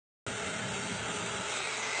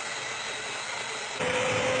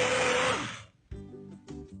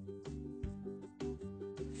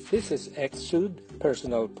This is Exude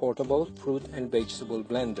Personal Portable Fruit and Vegetable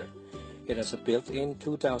Blender. It has a built-in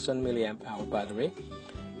 2000 mAh battery.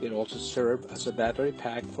 It also serves as a battery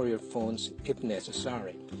pack for your phones if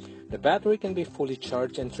necessary. The battery can be fully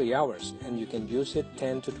charged in 3 hours, and you can use it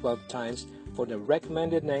 10 to 12 times for the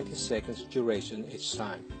recommended 90 seconds duration each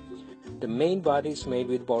time. The main body is made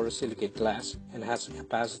with borosilicate glass and has a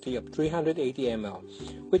capacity of 380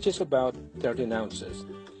 ml, which is about 13 ounces.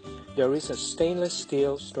 There is a stainless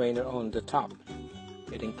steel strainer on the top.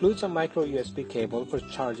 It includes a micro USB cable for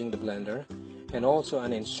charging the blender and also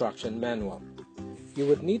an instruction manual. You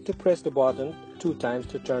would need to press the button 2 times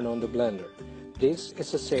to turn on the blender. This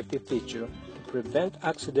is a safety feature to prevent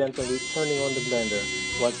accidentally turning on the blender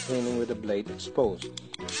while cleaning with the blade exposed.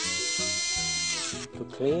 To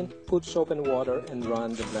clean, put soap and water and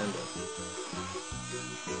run the blender.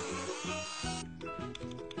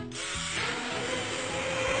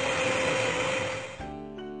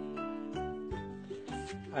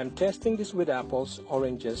 I'm testing this with apples,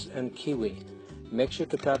 oranges, and kiwi. Make sure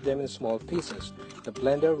to cut them in small pieces. The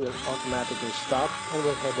blender will automatically stop and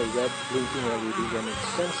will have a red blinking LED when it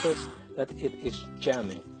senses that it is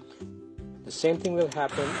jamming. The same thing will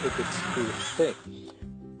happen if it's too thick.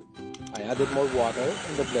 I added more water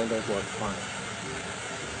and the blender worked fine.